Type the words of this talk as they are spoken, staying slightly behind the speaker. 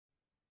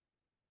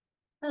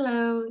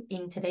Hello,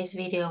 in today's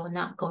video, we're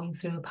not going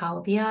through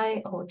Power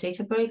BI or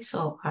Databricks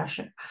or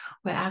Azure.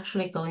 We're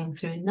actually going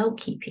through note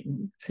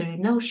keeping through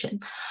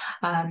Notion.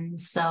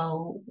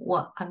 So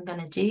what I'm going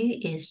to do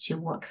is to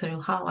work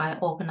through how I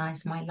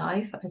organize my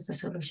life as a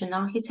solution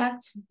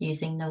architect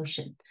using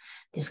Notion.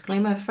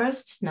 Disclaimer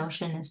first,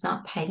 Notion is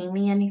not paying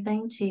me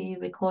anything to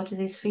record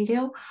this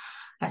video.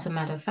 As a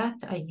matter of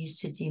fact, I used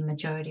to do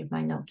majority of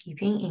my note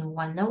keeping in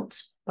OneNote,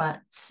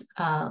 but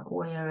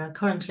where I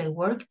currently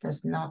work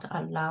does not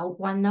allow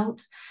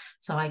OneNote.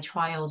 So I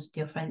trialed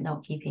different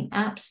note keeping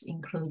apps,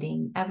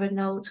 including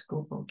Evernote,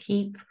 Google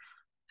Keep,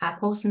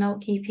 Apple's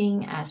note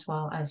keeping, as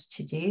well as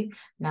To Do.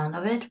 None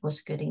of it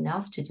was good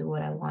enough to do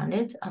what I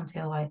wanted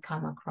until I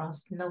come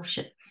across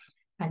Notion.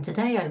 And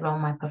today I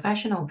run my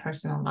professional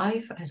personal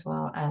life, as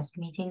well as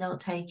meeting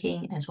note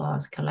taking, as well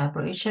as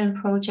collaboration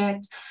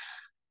projects,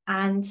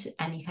 and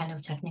any kind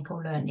of technical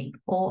learning,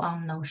 all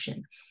on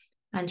Notion.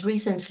 And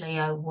recently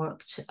I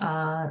worked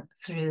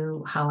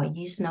through how I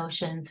use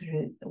Notion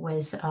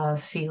with a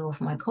few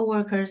of my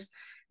coworkers.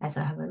 As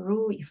I have a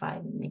rule, if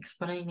I'm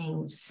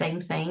explaining the same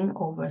thing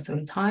over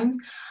 3 times,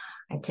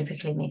 I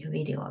typically make a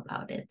video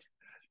about it.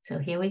 So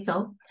here we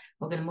go.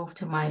 We're going to move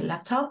to my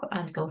laptop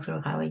and go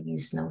through how I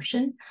use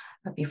Notion.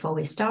 But before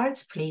we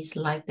start, please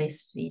like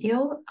this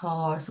video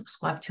or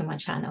subscribe to my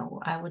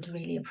channel. I would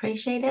really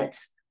appreciate it.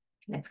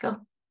 Let's go.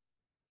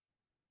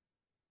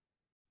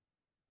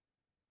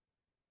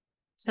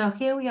 So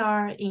here we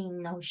are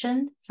in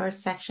Notion.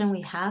 First section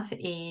we have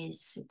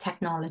is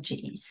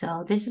technology.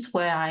 So this is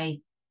where I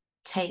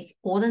take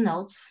all the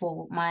notes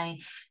for my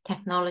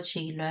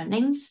technology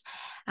learnings,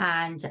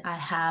 and I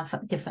have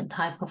different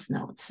type of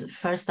notes.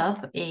 First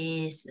up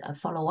is a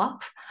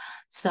follow-up.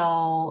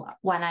 So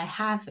when I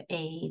have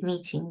a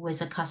meeting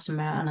with a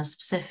customer on a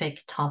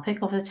specific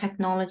topic of the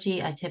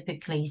technology, I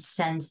typically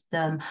send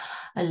them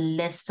a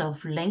list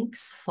of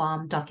links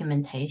from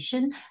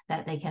documentation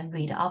that they can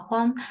read up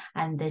on.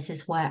 And this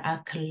is where I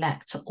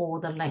collect all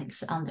the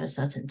links under a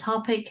certain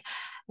topic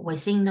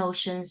within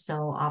Notion.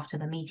 So after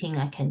the meeting,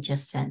 I can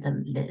just send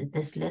them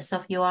this list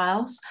of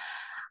URLs.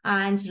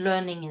 And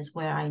learning is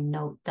where I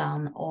note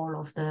down all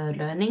of the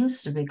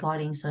learnings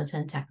regarding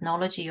certain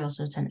technology or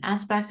certain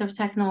aspects of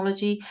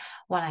technology.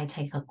 When I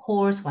take a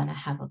course, when I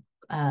have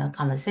a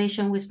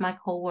conversation with my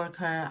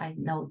coworker, I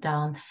note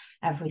down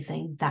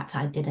everything that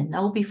I didn't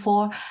know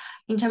before.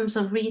 In terms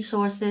of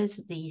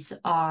resources, these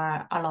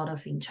are a lot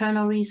of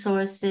internal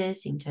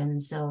resources in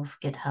terms of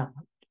GitHub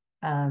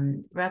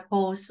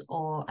repos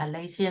or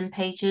Atlassian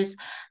pages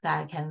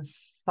that I can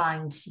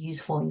find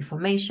useful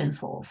information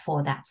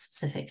for that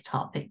specific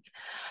topic.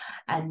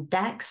 And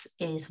decks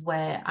is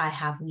where I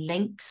have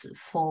links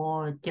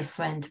for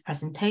different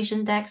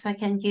presentation decks I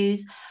can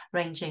use,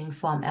 ranging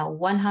from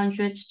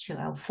L100 to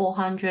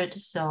L400.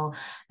 So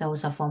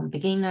those are from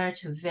beginner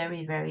to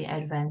very, very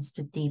advanced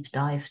deep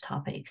dive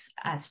topics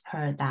as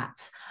per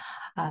that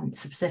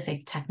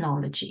specific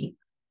technology.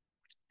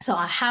 So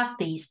I have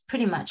these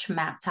pretty much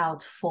mapped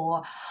out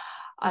for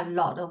a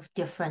lot of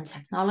different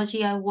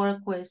technology I work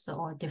with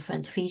or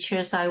different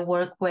features I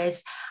work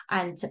with,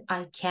 and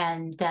I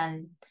can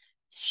then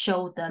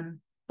show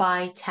them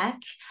by tech.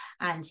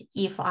 And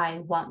if I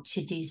want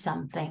to do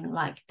something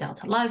like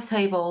Delta Live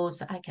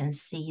tables, I can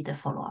see the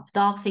follow-up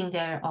docs in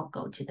there or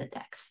go to the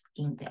decks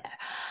in there.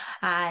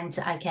 And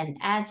I can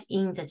add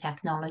in the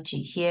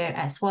technology here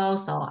as well.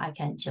 So I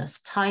can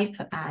just type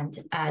and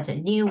add a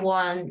new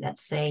one,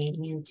 let's say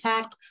new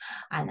tech,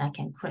 and I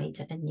can create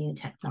a new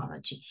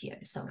technology here.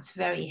 So it's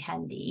very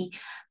handy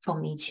for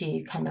me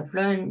to kind of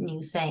learn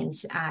new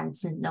things and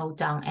note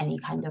down any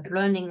kind of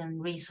learning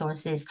and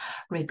resources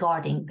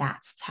regarding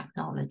that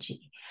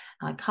technology.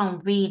 I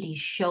can't really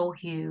show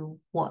you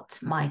what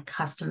my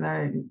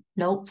customer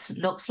notes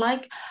looks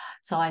like.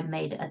 So I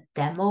made a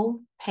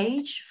demo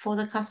page for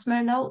the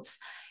customer notes.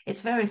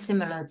 It's very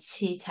similar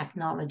to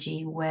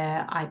technology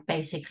where I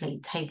basically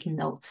take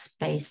notes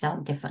based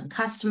on different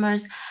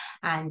customers,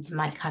 and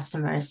my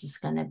customers is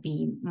going to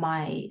be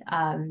my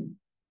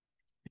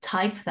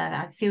type that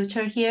I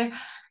filter here.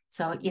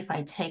 So if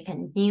I take a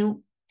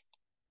new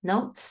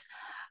notes,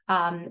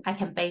 I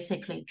can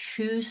basically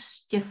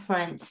choose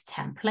different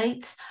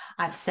templates.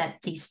 I've set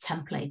these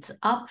templates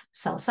up.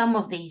 So some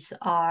of these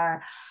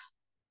are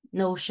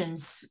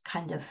Notion's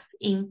kind of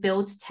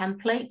inbuilt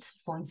templates,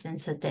 for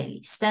instance, a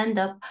daily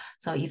stand-up.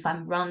 So if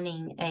I'm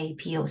running a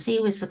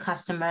POC with a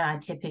customer, I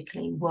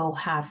typically will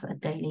have a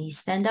daily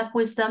stand-up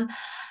with them.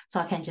 So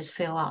I can just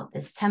fill out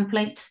this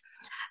template.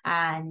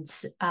 And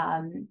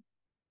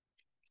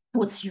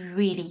what's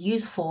really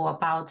useful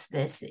about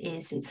this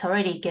is it's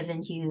already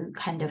given you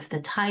kind of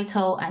the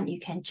title, and you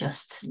can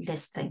just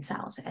list things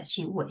out as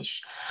you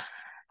wish.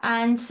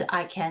 And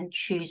I can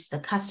choose the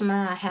customer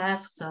I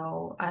have.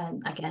 So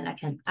again, I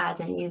can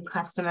add a new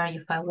customer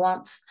if I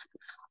want.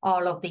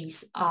 All of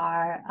these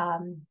are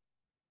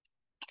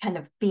kind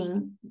of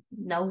being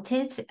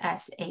noted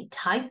as a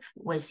type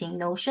within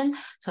Notion,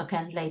 so I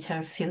can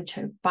later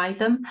filter by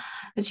them.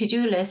 The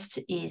to-do list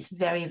is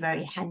very,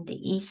 very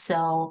handy.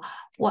 So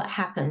what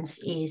happens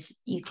is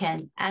you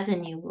can add a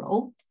new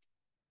role.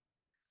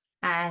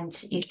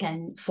 and you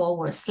can /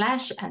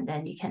 and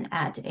then you can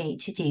add a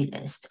to-do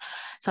list.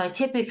 So I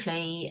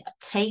typically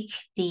take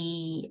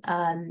the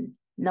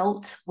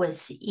note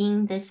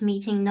within this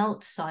meeting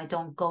note, so I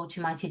don't go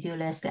to my to-do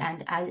list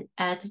and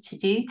add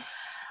to-do.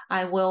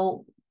 I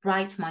will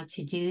write my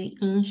to-do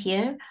in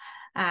here.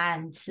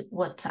 And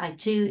what I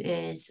do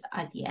is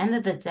at the end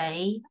of the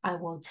day, I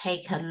will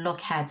take a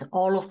look at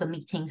all of the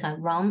meetings I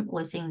run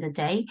within the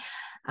day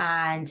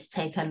and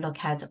take a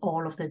look at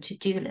all of the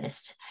to-do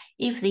list.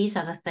 If these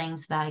are the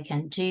things that I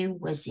can do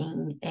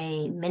within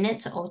a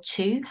minute or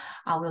two,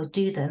 I will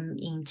do them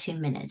in 2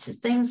 minutes.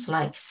 Things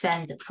like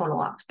send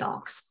follow-up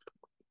docs.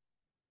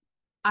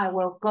 I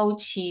will go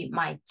to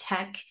my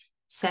tech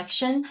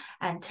section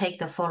and take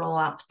the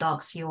follow-up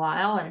docs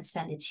URL and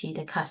send it to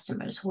the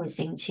customers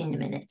within 2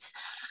 minutes.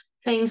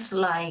 Things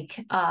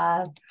like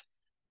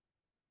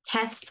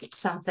test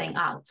something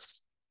out.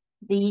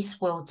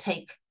 These will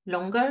take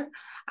longer.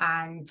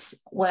 And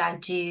what I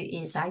do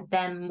is I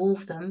then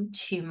move them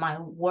to my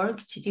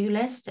work to-do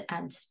list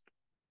and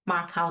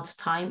mark out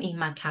time in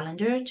my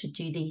calendar to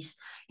do these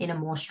in a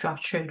more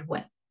structured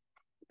way.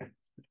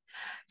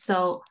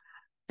 So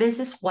this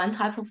is one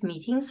type of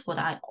meetings. What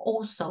I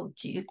also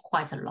do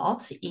quite a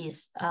lot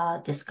is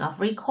a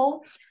discovery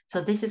call.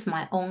 So this is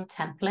my own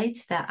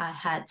template that I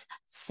had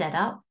set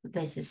up.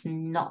 This is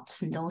not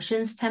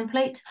Notion's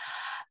template,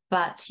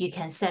 but you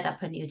can set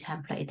up a new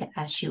template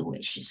as you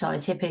wish. So I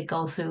typically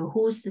go through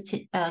who's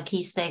the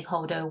key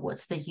stakeholder,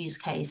 what's the use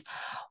case,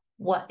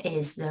 what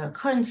is they're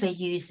currently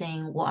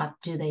using, what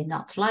do they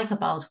not like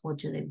about, what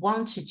do they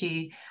want to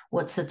do,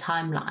 what's the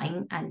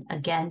timeline, and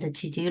again, the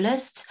to-do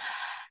list.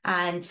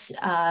 And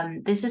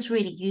this is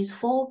really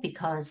useful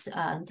because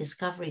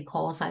discovery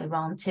calls I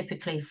run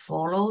typically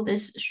follow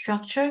this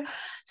structure.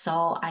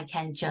 So I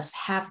can just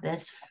have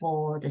this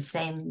for the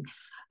same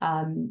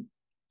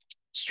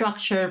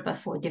structure, but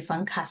for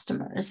different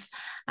customers.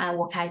 And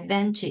what I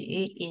then do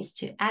is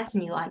to add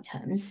new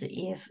items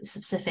if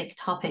specific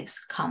topics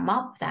come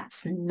up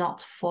that's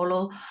not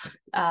follow,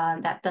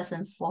 that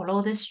doesn't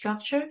follow this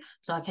structure.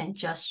 So I can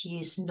just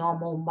use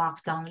normal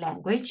markdown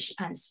language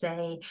and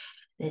say,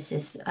 this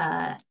is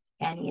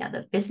any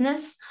other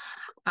business,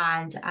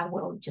 and I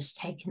will just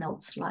take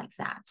notes like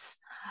that.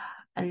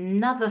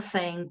 Another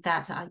thing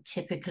that I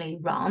typically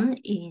run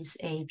is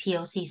a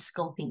POC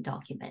scoping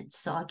document.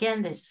 So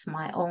again, this is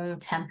my own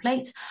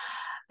template,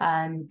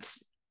 and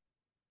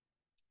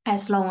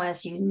as long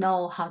as you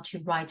know how to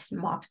write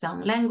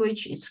markdown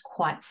language, it's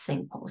quite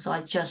simple. So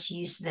I just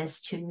use this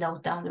to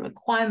note down the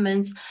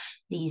requirements,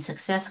 the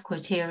success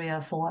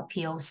criteria for a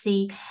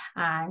POC,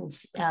 and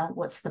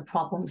what's the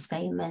problem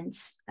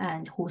statements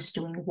and who's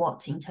doing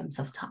what in terms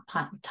of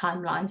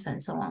timelines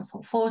and so on and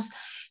so forth.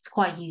 It's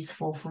quite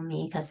useful for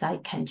me because I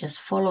can just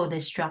follow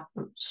this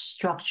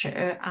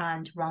structure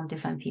and run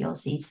different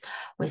POCs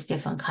with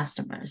different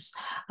customers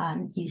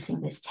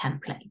using this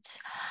template.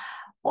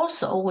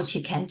 Also, what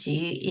you can do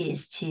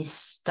is to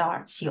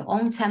start your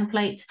own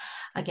template.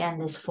 Again,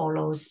 this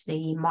follows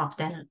the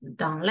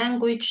markdown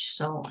language.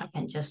 So I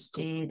can just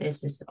do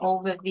this is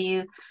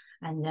overview.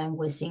 And then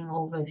within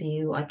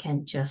overview, I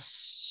can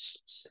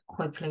just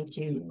quickly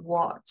do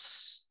what.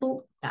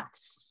 Oh, that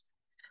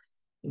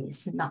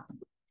is not.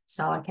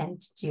 So I can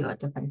do a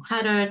different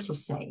header to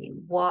say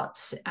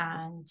what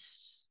and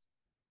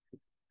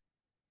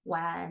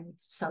when.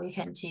 So you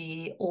can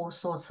do all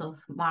sorts of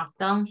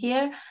markdown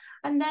here.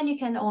 And then you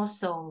can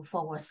also /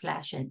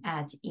 and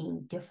add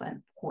in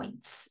different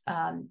points,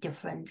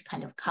 different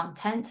kind of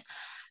content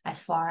as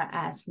far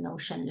as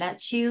Notion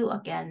lets you.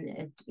 Again,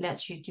 it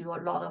lets you do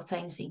a lot of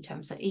things in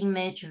terms of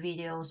image,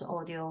 videos,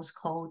 audios,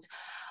 code,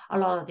 a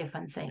lot of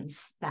different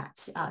things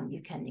that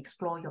you can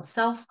explore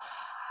yourself.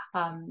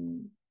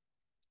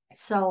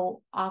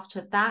 So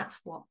after that,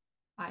 what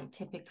I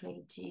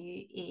typically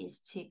do is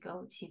to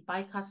go to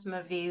by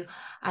customer view,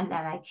 and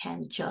then I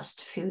can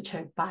just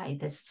filter by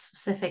the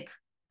specific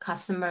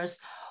customers,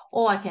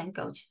 or I can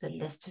go to the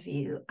list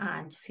view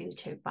and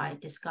filter by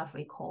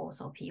discovery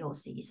calls or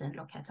POCs and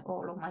look at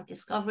all of my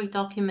discovery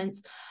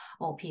documents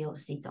or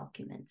POC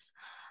documents.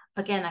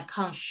 Again, I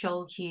can't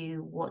show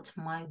you what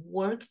my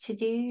work to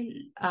do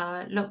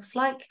looks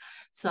like.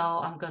 So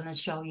I'm going to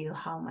show you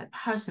how my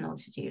personal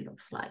to do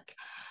looks like.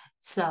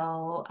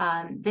 So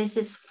this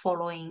is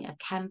following a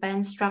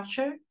Kanban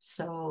structure.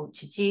 So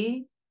to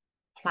do,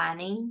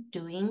 planning,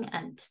 doing,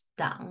 and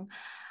done.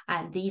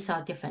 And these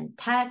are different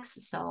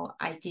tags. So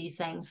I do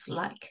things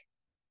like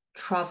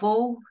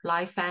travel,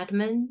 life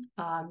admin.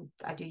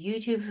 I do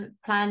YouTube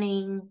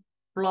planning,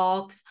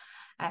 blogs,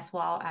 as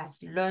well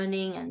as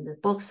learning and the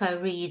books I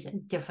read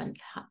and different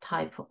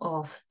type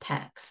of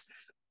tags.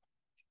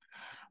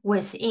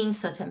 Within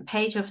certain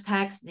page of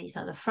text, these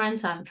are the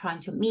friends I'm trying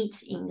to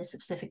meet in the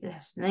specific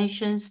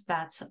destinations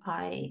that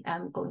I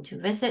am going to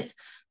visit.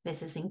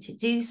 This is in to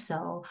do.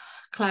 So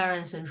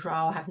Clarence and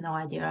Joao have no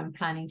idea I'm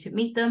planning to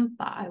meet them,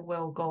 but I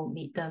will go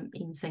meet them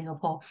in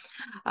Singapore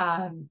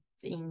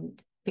in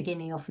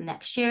beginning of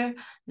next year.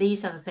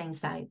 These are the things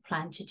that I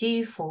plan to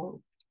do for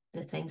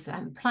the things that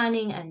I'm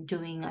planning and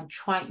doing. I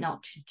try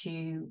not to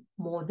do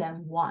more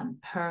than one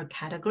per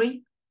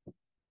category.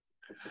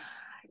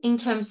 In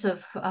terms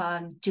of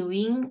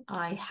doing,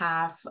 I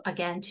have,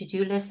 again,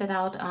 to-do listed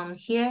out on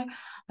here,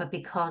 but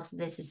because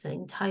this is the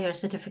entire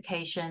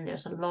certification,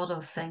 there's a lot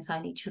of things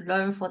I need to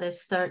learn for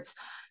this cert.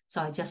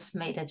 So I just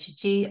made a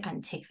to-do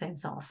and take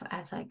things off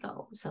as I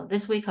go. So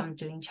this week I'm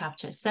doing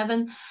chapter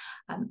 7.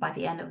 And by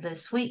the end of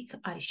this week,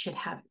 I should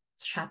have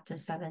chapter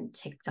 7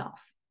 ticked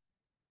off.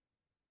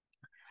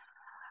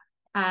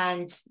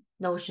 And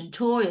Notion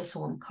tour is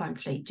what I'm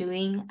currently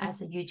doing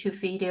as a YouTube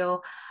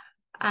video.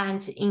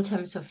 And in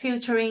terms of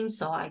filtering,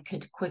 so I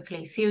could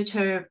quickly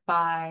filter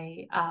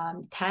by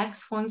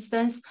tags, for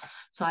instance.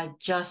 So I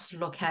just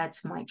look at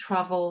my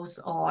travels,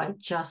 or I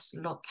just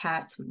look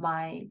at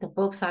the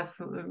books I've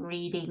been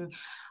reading,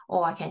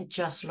 or I can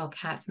just look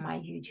at my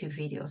YouTube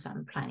videos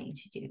I'm planning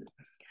to do.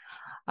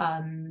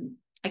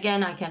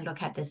 Again, I can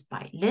look at this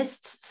by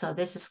lists. So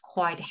this is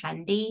quite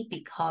handy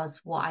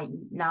because what I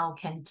now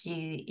can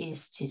do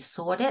is to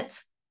sort it.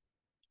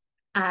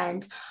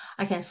 And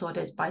I can sort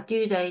it by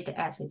due date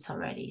as it's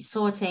already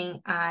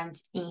sorting. And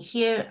in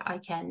here, I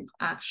can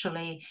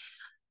actually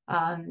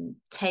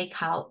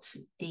take out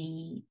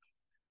the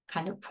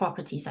kind of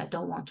properties I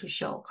don't want to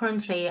show.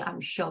 Currently, I'm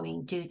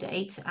showing due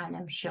date and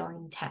I'm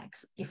showing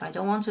tags. If I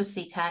don't want to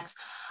see tags,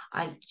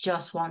 I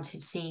just want to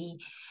see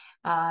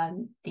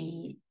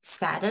the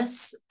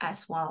status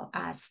as well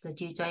as the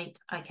due date.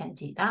 I can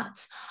do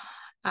that.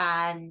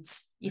 And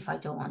if I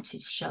don't want to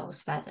show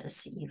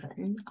status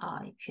even,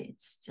 I could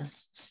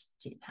just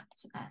do that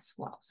as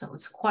well. So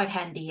it's quite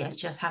handy. I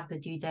just have the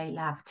due date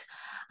left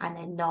and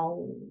I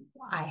know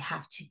I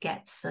have to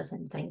get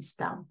certain things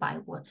done by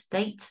what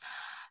date.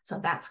 So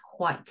that's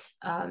quite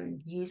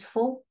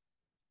useful.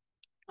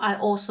 I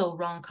also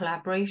run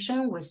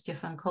collaboration with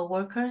different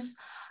co-workers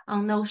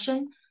on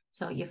Notion.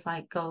 So if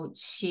I go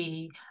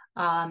to,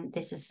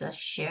 this is a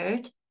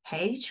shared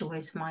page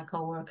with my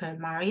co-worker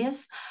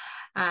Marius.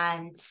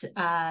 And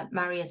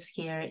Marius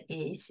here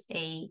is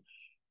a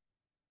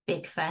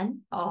big fan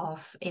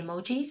of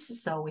emojis.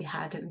 So we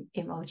had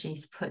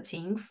emojis put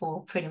in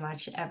for pretty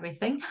much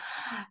everything.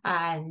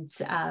 And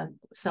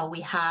so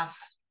we have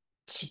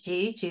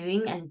to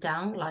doing and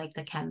done like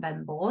the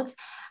Kanban board,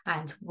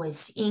 and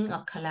within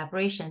a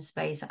collaboration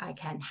space I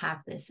can have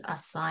this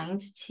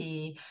assigned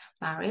to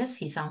Marius.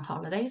 He's on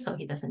holiday so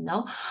he doesn't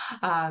know.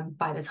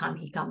 By the time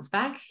he comes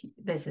back,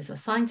 this is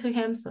assigned to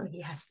him, so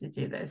he has to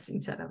do this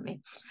instead of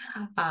me.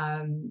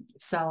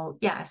 So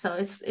yeah, so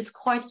it's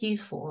quite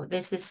useful.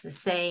 This is the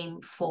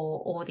same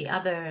for all the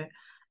other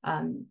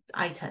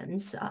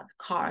items,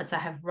 cards I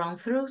have run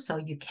through. So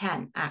you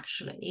can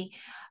actually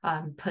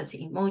put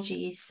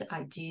emojis.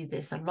 I do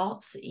this a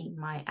lot in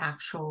my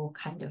actual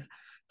kind of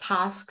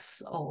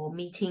tasks or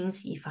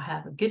meetings. If I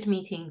have a good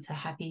meeting, it's a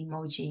happy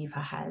emoji. If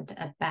I had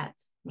a bad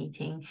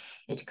meeting,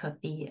 it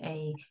could be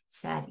a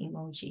sad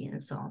emoji,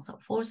 and so on and so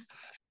forth.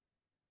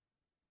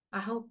 I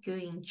hope you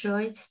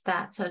enjoyed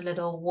that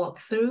little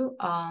walkthrough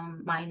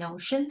on my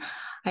Notion.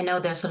 I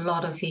know there's a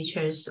lot of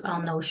features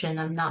on Notion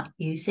I'm not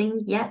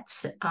using yet.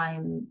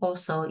 I'm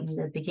also in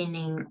the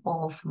beginning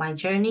of my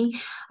journey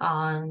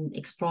on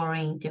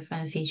exploring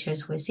different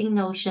features within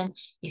Notion.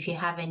 If you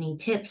have any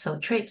tips or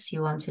tricks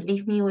you want to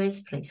leave me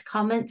with, please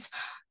comment.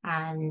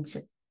 And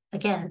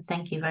again,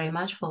 thank you very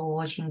much for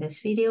watching this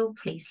video.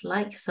 Please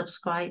like,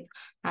 subscribe,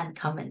 and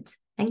comment.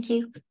 Thank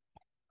you.